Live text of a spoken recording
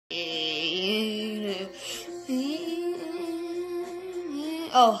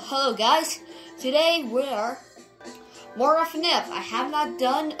Oh, hello guys. Today we're more of FNF. I have not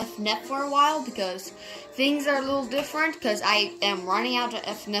done FNF for a while because things are a little different because I am running out of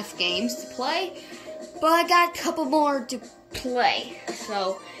FNF games to play, but I got a couple more to play.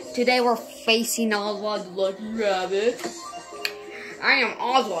 So today we're facing Oswald the Lucky Rabbit. I am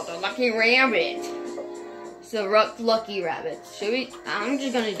Oswald the Lucky Rabbit. So Lucky Rabbit. Should we? I'm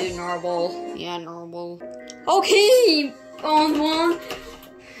just gonna do normal. Yeah, normal. Okay, Oswald.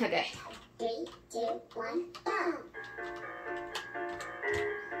 Okay. 3, 2, 1, go!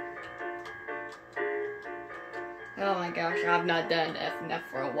 Oh my gosh, I've not done FNF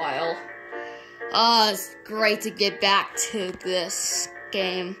for a while. It's great to get back to this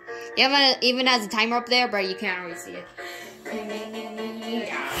game. Yeah, even has a timer up there, but you can't really see it.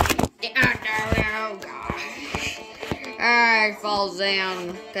 Oh gosh. It falls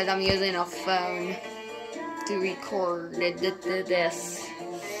down because I'm using a phone to record this.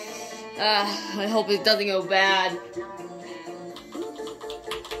 I hope it doesn't go bad.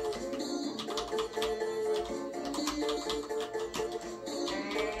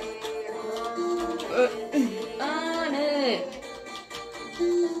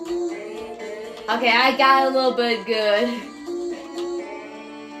 Okay, I got a little bit good.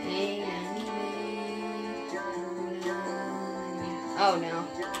 Oh no.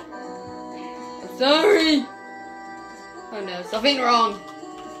 I'm sorry. Oh no, something wrong.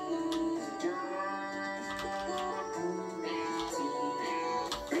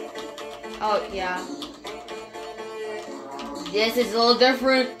 Oh yeah. This is a little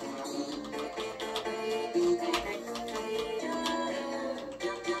different.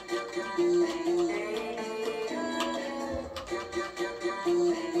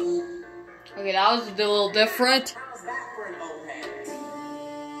 Okay, that was a little different.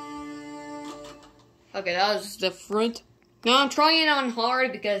 Okay, that was different. No, I'm trying it on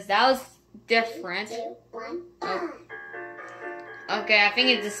hard because that was different. 3, 2, 1, go! Oh. Okay, I think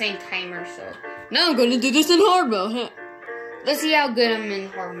it's the same timer, so. Now I'm gonna do this in hard mode. Let's see how good I'm in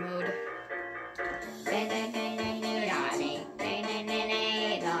hard mode.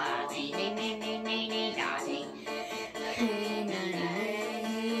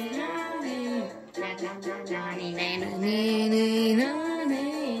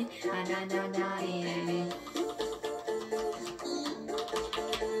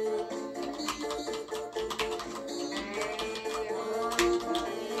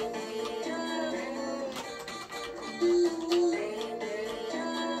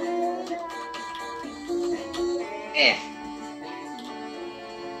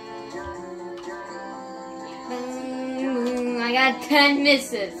 I got 10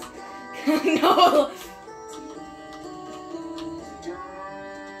 misses. No.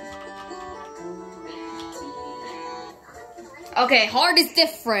 Okay, hard is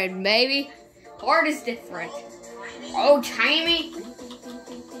different, baby. Hard is different. Oh, timey.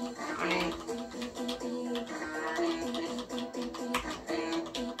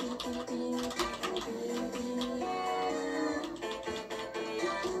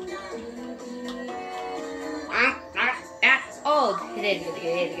 Oh,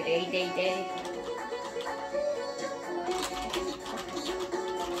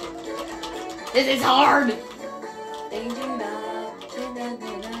 this is hard.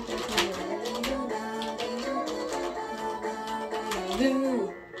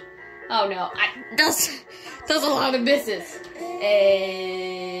 Oh no, that's a lot of misses.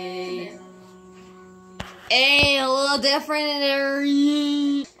 A little different in there.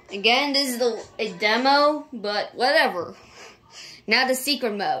 Again, this is a demo, but whatever. Now the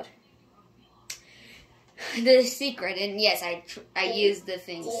secret mode. The secret, and yes, I use the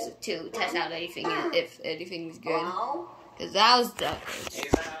things to test out anything if anything's good. Cause that was the.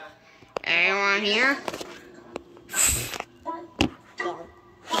 Anyone here?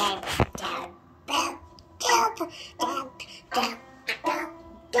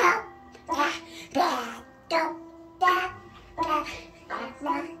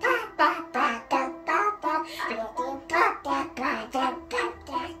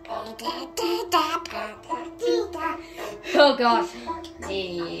 Oh gosh.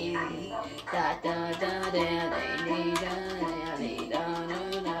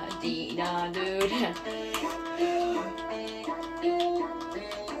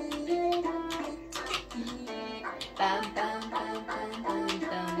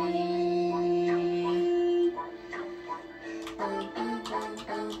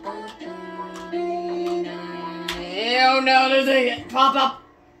 Oh no, there's a pop up.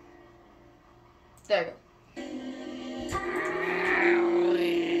 There you go.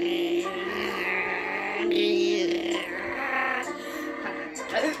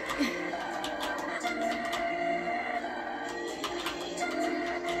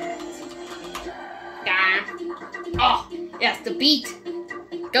 beat.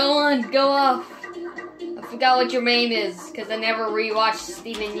 Go on, go off. I forgot what your name is, because I never rewatched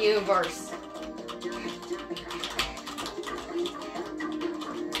Steven Universe.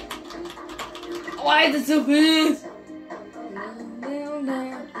 Why is it so fast?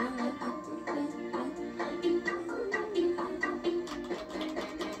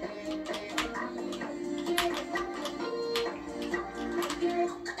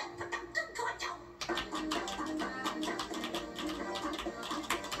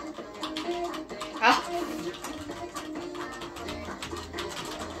 好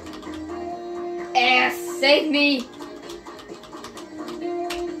Ass, save me!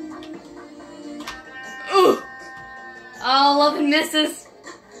 Ooh! Oh, love and misses!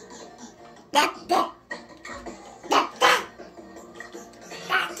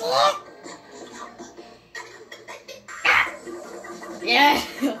 Yeah!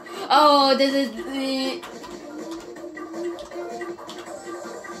 Oh, this is the...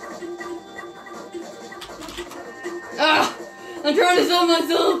 Ah! I'm trying to save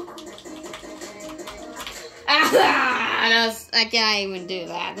myself! Ah! I can't even do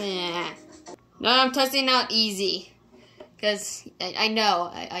that. No, I'm testing out easy. Because I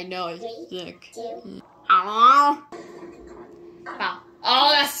know it's sick. Hello? Wow.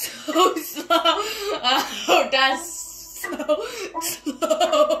 Oh, that's so slow. Oh, that's so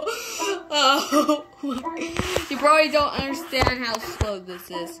slow. Oh, you probably don't understand how slow this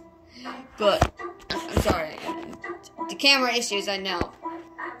is. But, I'm sorry. The camera issues, I know.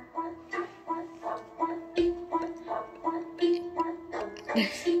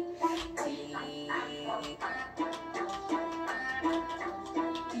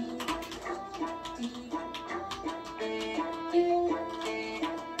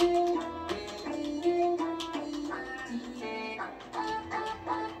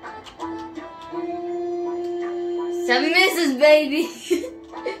 Seven misses, baby.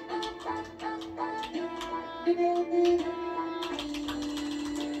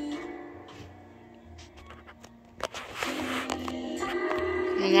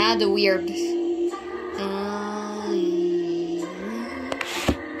 And now the weird. Oh!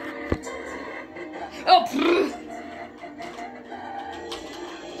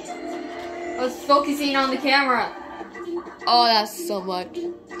 I was focusing on the camera. Oh, that's so much.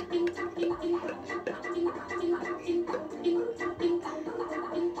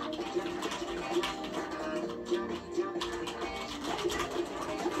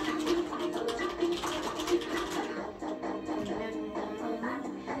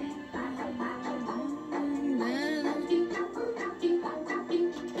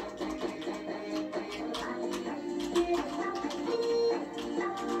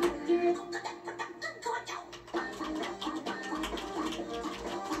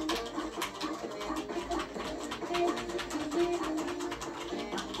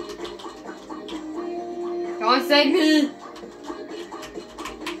 Come on, save me!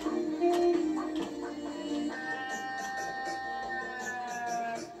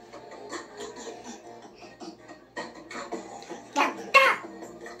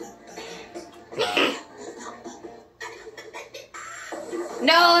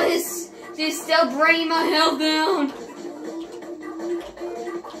 No, this still bringing my health down.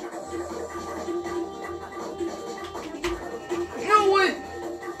 No way!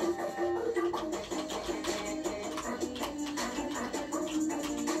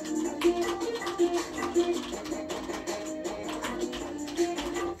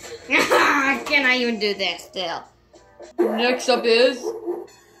 I cannot even do this still. Next up is...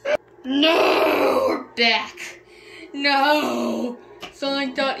 No! We're back! No!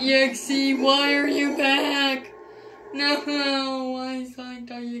 SONIC.exe, why are you back? No, why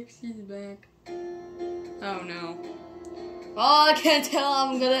SONIC.exe is back? Oh no. All I can tell,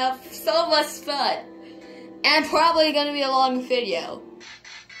 I'm gonna have so much fun. And probably gonna be a long video.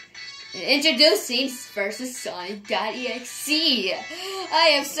 Introducing versus SONIC.exe. I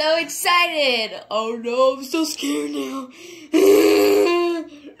am so excited. Oh no, I'm so scared now.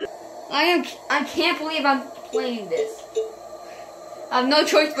 I can't believe I'm playing this. I have no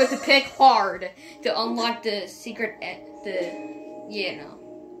choice but to pick hard to unlock the secret, you know.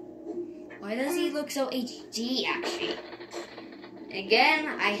 Why does he look so HD, actually? Again,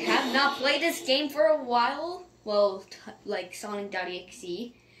 I have not played this game for a while. Well, like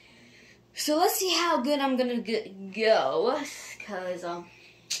SONIC.exe. So let's see how good I'm gonna go. Because,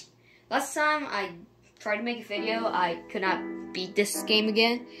 last time I tried to make a video, I could not beat this game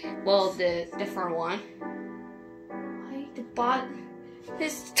again. Well, the different one. Why the bot?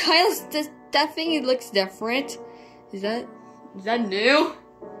 His style, that thing, it looks different. Is that new?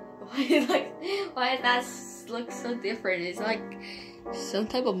 Why is that looks so different. It's like some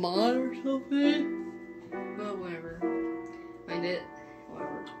type of mod or something. Well, whatever. Find it.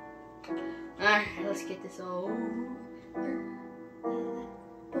 Whatever. Alright, let's get this over.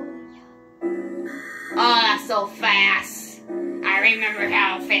 Oh, that's so fast. I remember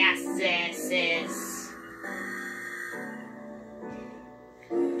how fast this is.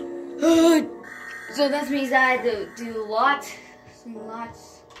 So that means that I have to do lots.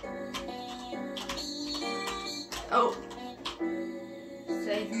 Oh.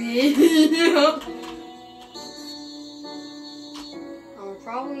 Save me. I'm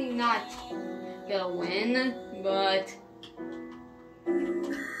probably not gonna win, but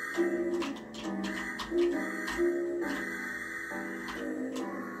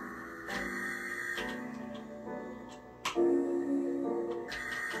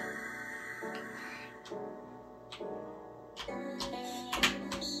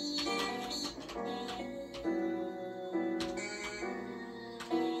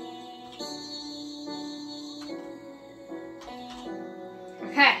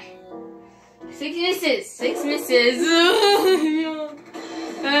okay. 6 misses. 6 misses.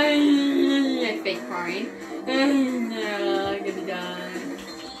 I fake crying. I'm gonna die.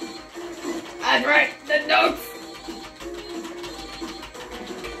 I'd write the notes.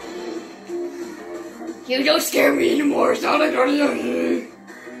 You don't scare me anymore, Sonic.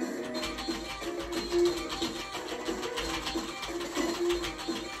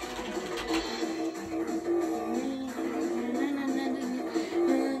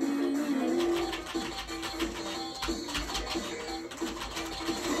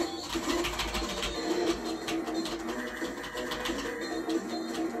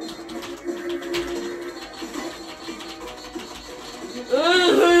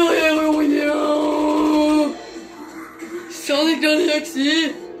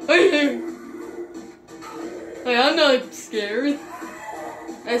 Sonic.exe. Hey, I'm not scared.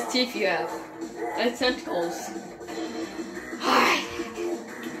 That's teeth you have. That's tentacles.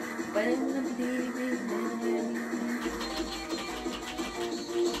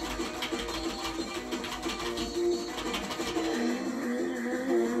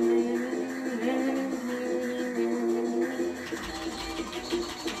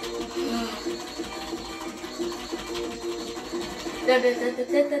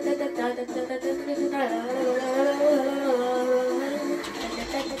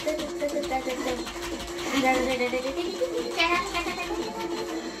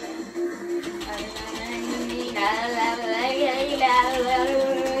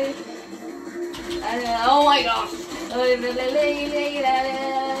 Oh my gosh.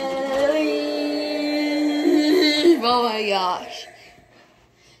 Oh my gosh.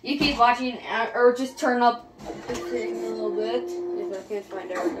 You keep watching or just turn up the thing a little bit. If I can't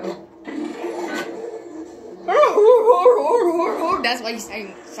find out. That's what you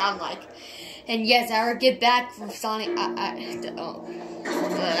sound like. And yes, I will get back from Sonic.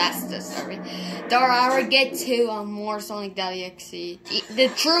 That's the story. I will get to more Sonic.exe. The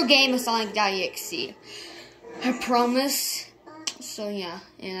true game of Sonic.exe. I promise. So yeah,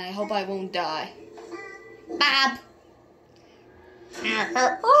 and I hope I won't die. Bob.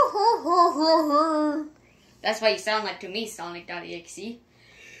 That's what you sound like to me, Sonic.exe.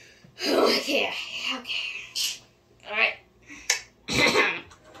 Okay. Alright.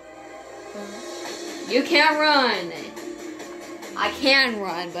 You can't run. I can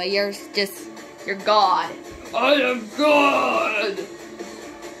run, but you're God. I am God.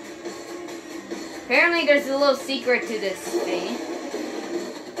 Apparently there's a little secret to this thing.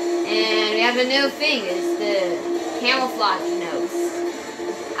 And we have a new thing, it's the camouflage notes.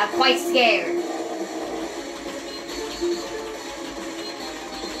 I'm quite scared.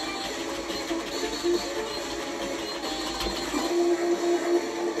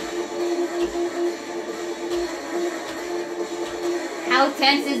 How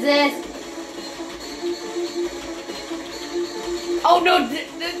tense is this? Oh no, the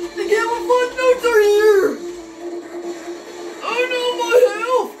camouflage notes are here! Oh no, my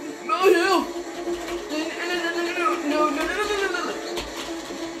health! My health! No.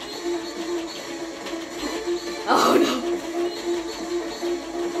 Oh no!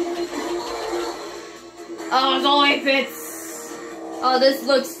 Oh, it's only fits. Oh, this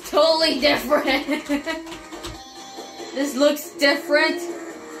looks totally different. This looks different.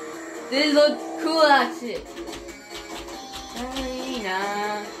 This looks cool actually.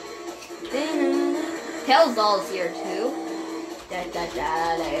 Tails Doll's here too.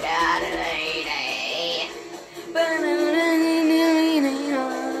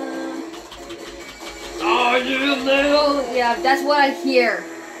 Oh, you little. Yeah, that's what I hear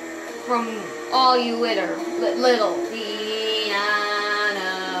from all you little piano.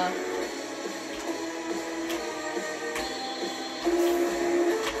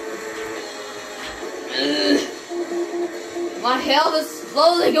 My health is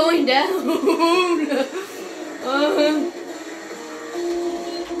slowly going down.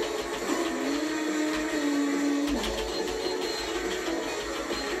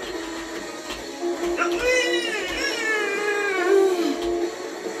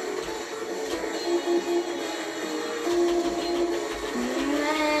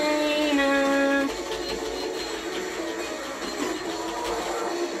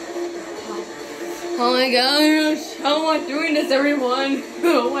 Oh my gosh, how am I doing this, everyone?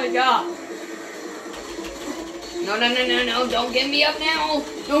 Oh my god. No, don't get me up now.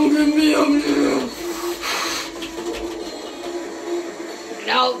 Don't get me up now.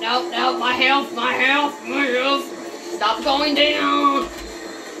 No, my health. Stop going down.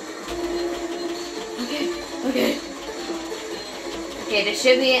 Okay, this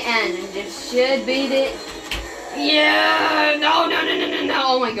should be an end. This should be the... Yeah, no,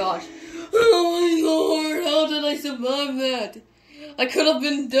 oh my gosh. Oh my lord, how did I survive that? I could have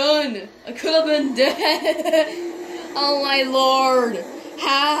been done. I could have been dead. Oh my lord.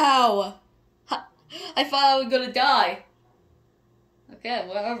 How? I thought I was gonna die. Okay,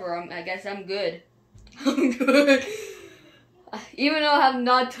 whatever. I guess I'm good. I'm good. Even though I have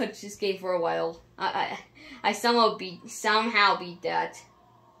not touched this game for a while, I somehow beat that.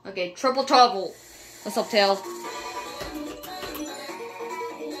 Okay, triple trouble. What's up, Tails?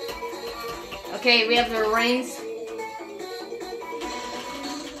 Okay, we have the rings.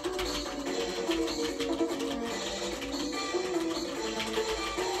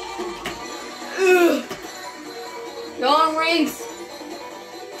 Ugh. Go on, rings.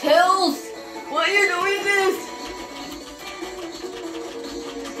 Tails, why are you doing this?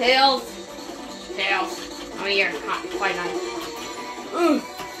 Tails, I'm here. Quite nice.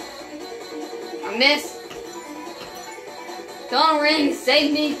 I miss. Go on, rings,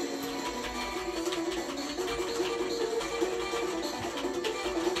 save me.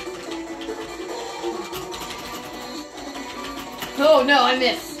 Oh no, I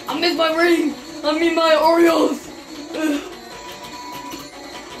miss my ring! I mean my Oreos! Ugh.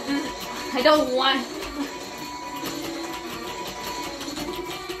 I don't want...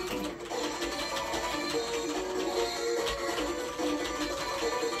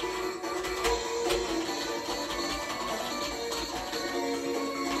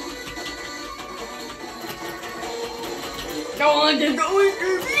 Go on, keep going!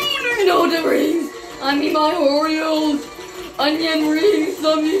 No, the rings! I mean my Oreos! Onion rings!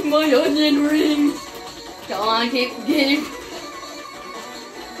 I need my onion rings! Come on, keep.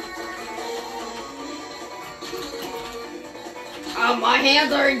 My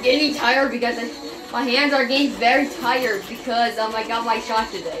hands are getting tired because my hands are getting very tired because I got my shot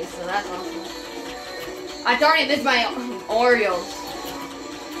today, so that's awesome. I already missed my Oreos.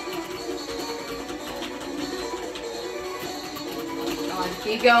 Come on,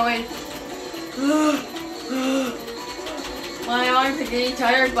 keep going. My arms are getting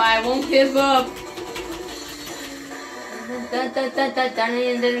tired, but I won't give up.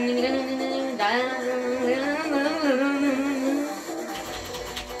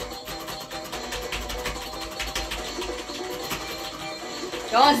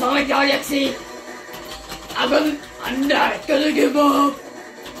 Go on, Sonic Galaxy! I'm not gonna give up!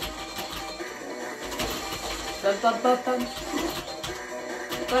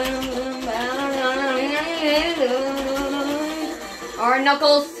 Alright,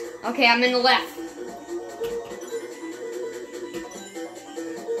 Knuckles. Okay, I'm in the left.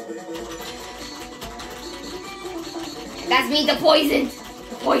 That's me, the poison!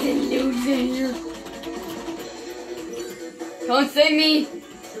 The poison dude's in here. Don't save me!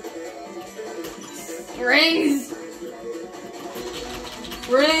 Rings!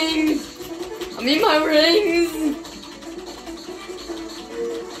 Rings! I need my rings!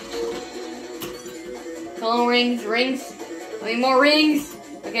 Come on, rings. I need more rings!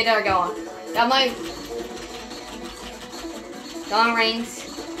 Okay, there we go. Got my... Come on, rings.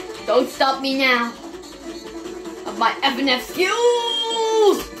 Don't stop me now. Of my FNF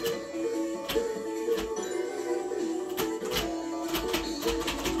skills!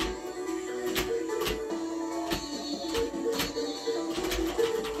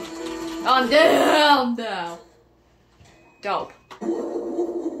 I'm down now. Dope.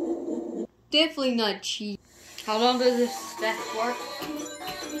 Definitely not cheap. How long does this stack work?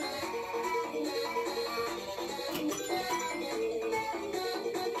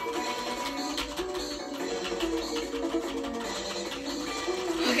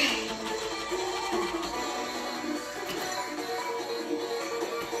 Okay.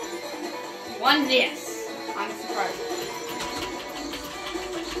 One yes. I'm surprised.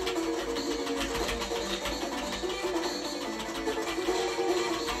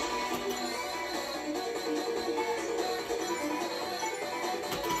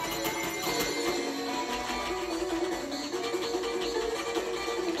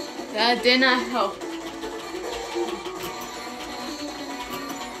 That did not help.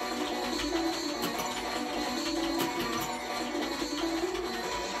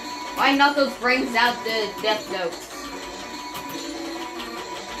 Why Knuckles brings out the death notes?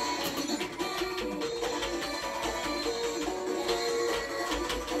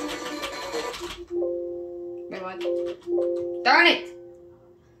 Wait, what? Darn it!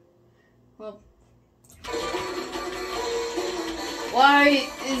 Well, why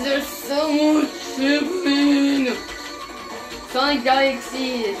is there so much shipping? Sonic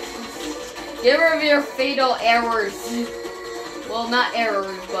Galaxy, get rid of your fatal errors. Well, not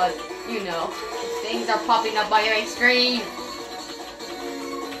errors, but, you know, things are popping up by my screen.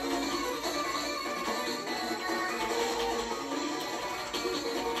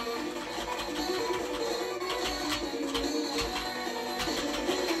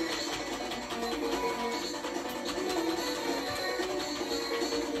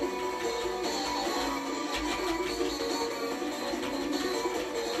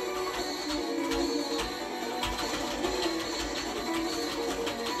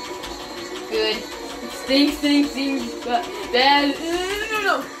 Good. Stinks, but bad.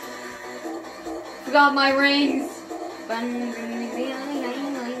 No. Forgot my rings.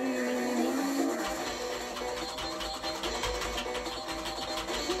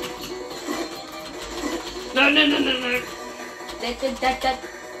 No.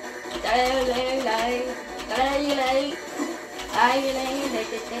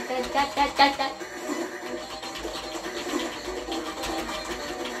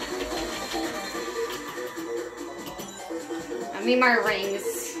 I mean my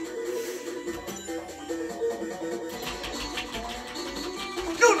rings.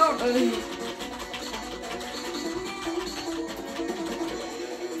 No.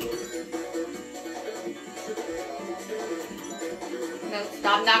 No,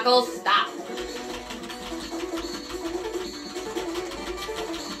 stop, Knuckles, stop.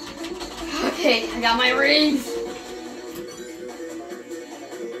 Okay, I got my rings.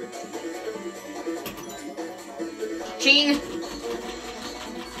 Ching.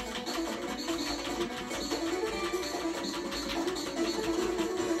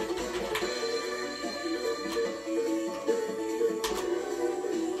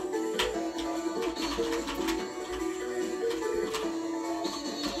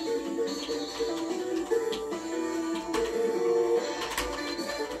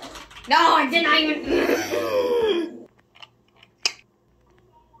 No, I did not even.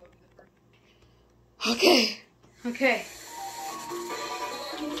 Okay.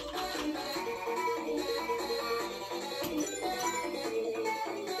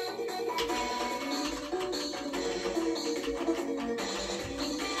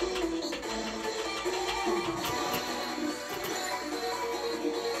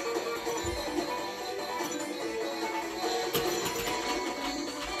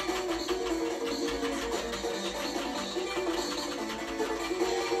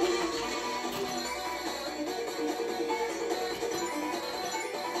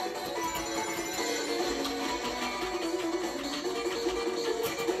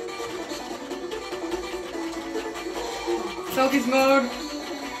 Focus mode.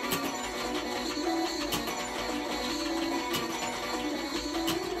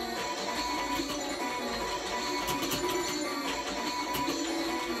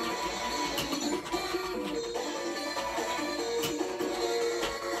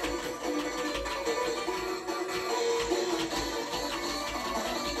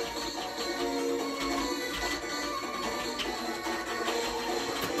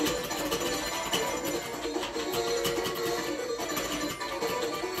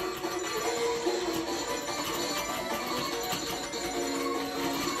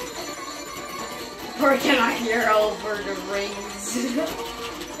 Or can I hear over the rings?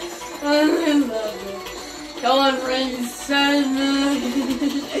 I love it. Come on, rings, send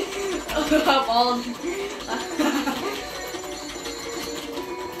me. Up all.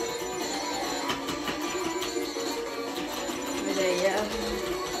 Yeah.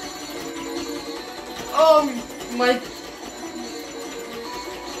 Oh my.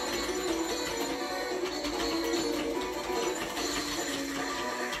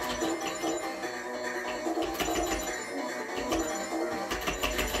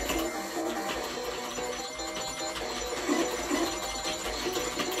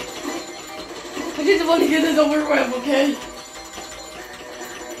 just want to get this over with, okay?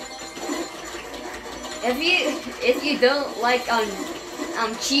 If you don't like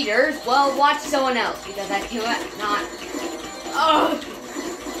cheaters, well, watch someone else because I cannot. Oh.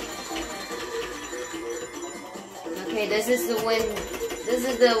 Okay, this is the win. This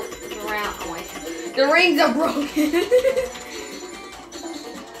is the round. Oh my! The rings are broken.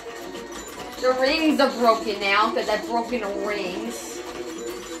 The rings are broken now because I've broken the rings.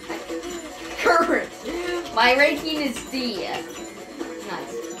 Current. My ranking is D.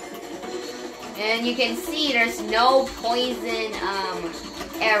 Nice. And you can see there's no poison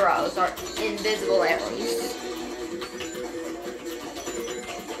arrows or invisible arrows.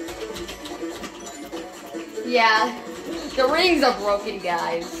 Yeah, the rings are broken,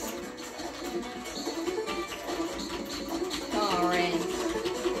 guys. Oh, rings.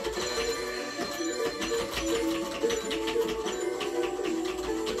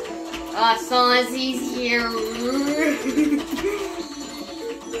 Saucy's here.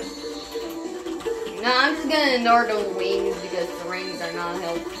 No, I'm just gonna ignore the wings because the rings are not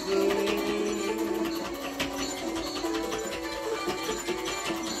helpful.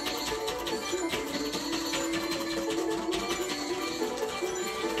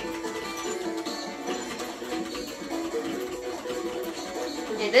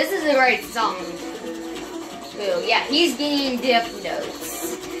 Okay, this is a great song. Ooh, yeah, he's getting Death Notes.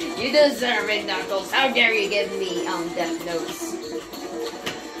 You deserve it, Knuckles. How dare you give me Death Notes?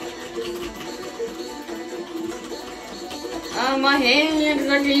 My hands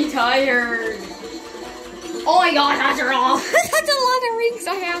are getting tired. Oh my gosh, that's a lot. That's a lot of rings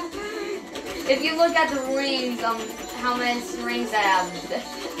I have. If you look at the rings, how many rings I have,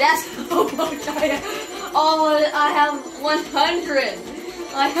 that's how much I have. Oh, I have 100.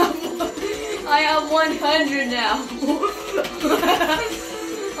 I have 100 now.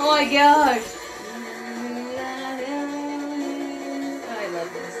 Oh my gosh. I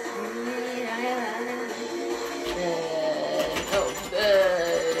love this.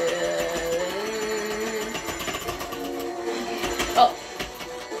 Oh.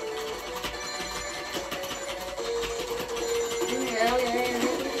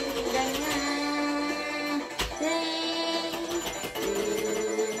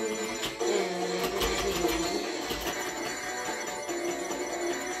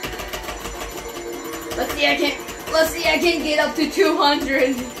 Let's see, I can get up to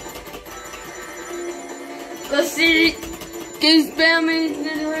 200. Let's see. Get spamming in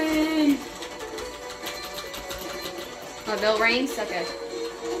the ring. Oh, no rings? Okay.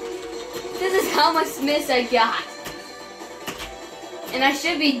 This is how much miss I got. And I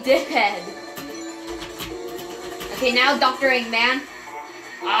should be dead. Okay, now Dr. Eggman.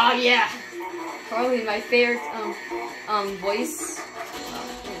 Oh, yeah. Probably my favorite, voice.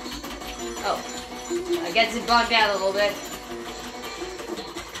 Oh. I guess it bugged out a little bit.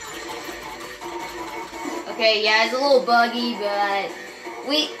 Okay, yeah, it's a little buggy, but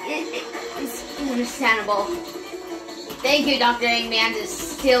it's understandable. Thank you, Dr. Eggman, for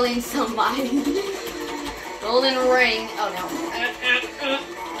stealing somebody. Golden ring. Oh no.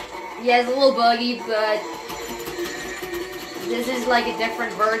 Yeah, it's a little buggy, but this is like a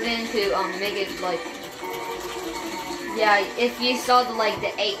different version to make it like. Yeah, if you saw the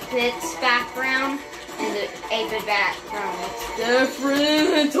 8-bit background and the 8-bit background looks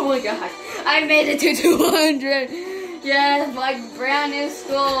different. Oh my god, I made it to 200. Yes, my brand new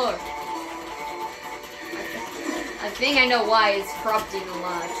score. I think I know why it's corrupting a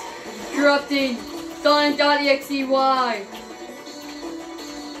lot. It's corrupting SONIC.exe.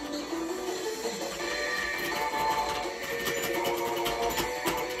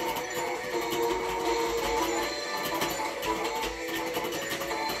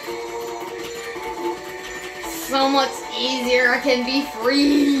 So much easier. I can be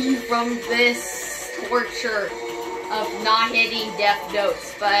free from this torture of not hitting Death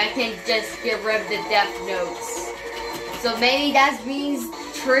Notes, but I can just get rid of the Death Notes. So maybe that means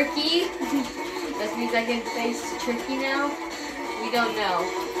tricky. That means I can face tricky now. We don't know.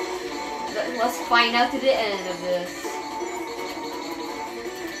 Let's find out to the end of this.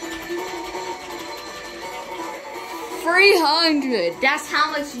 $300. That's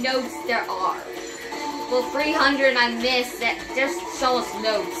how much notes there are. Well, 300 I missed. That just show us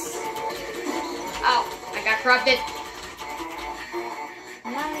notes. Oh, I got corrupted.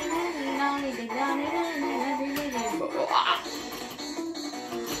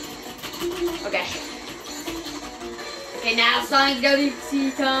 Okay. Okay, now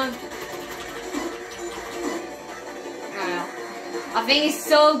SONIC.exe time. I don't know. I think it's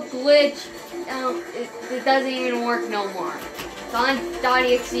so glitched. It doesn't even work no more.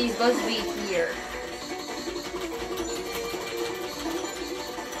 SONIC.exe is supposed to be here.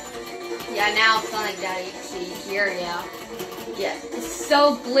 Yeah, now Sonic.exe here, yeah. Yeah, it's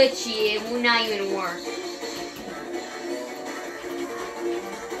so glitchy, it will not even work.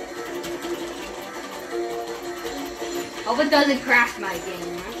 Hope it doesn't crash my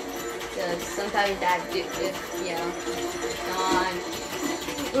game, huh? Because sometimes that yeah. Come on.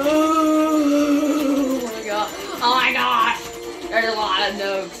 Oh my god. Oh my gosh! There's a lot of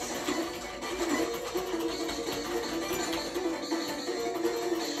notes.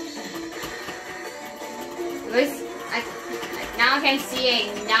 Now I can see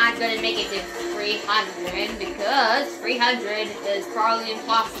I'm not gonna make it to 300 because 300 is probably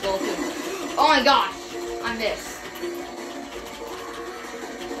impossible to. Oh my gosh! I missed.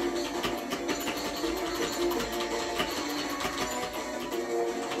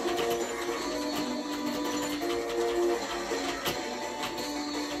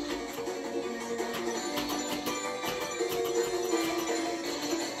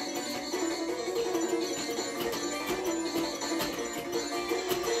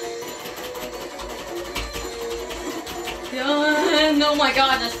 Oh my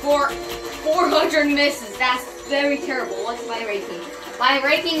god, that's 400 misses. That's very terrible. What's my rating? My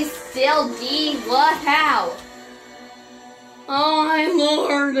rating is still D. What? How? Oh my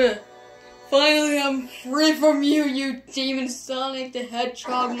lord! Finally, I'm free from you, you demon Sonic the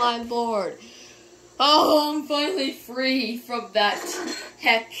Hedgehog, my lord. Oh, I'm finally free from that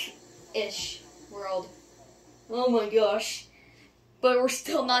heck-ish world. Oh my gosh. But we're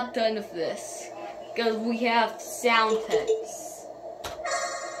still not done with this. Because we have sound text.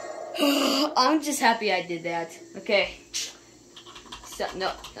 I'm just happy I did that. Okay. So,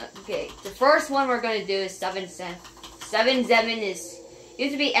 no, okay. The first one we're going to do is 7-7. 7-7 is,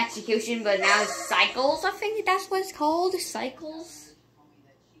 used to be execution, but now it's cycles. I think that's what it's called. Cycles.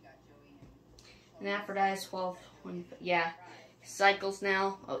 And after that is 12. Yeah. Cycles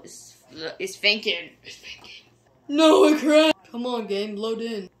now. Oh, it's thinking. It's thinking. No, it crashed. Come on, game. Load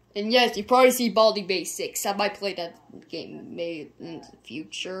in. And yes, you probably see Baldi Base 6. I might play that game maybe in the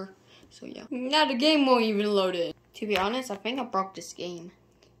future. So yeah. Now the game won't even load in. To be honest, I think I broke this game.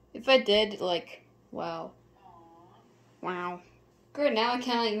 If I did, like, wow. Wow. Good, now I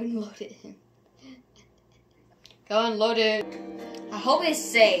can't even load it in. Go and load it. I hope it's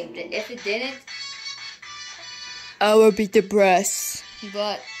saved. If it didn't, I will be depressed.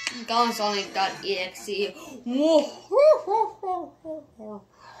 But go on SONIC.exe.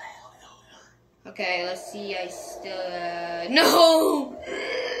 Okay, let's see. I still no.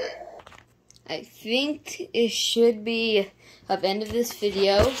 I think it should be the end of this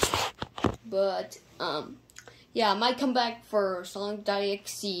video, but yeah, I might come back for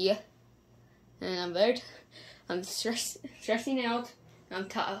SONIC.exe, and I'm stressing out. I'm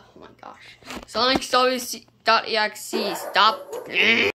tired. Oh my gosh, SONIC.exe, stop.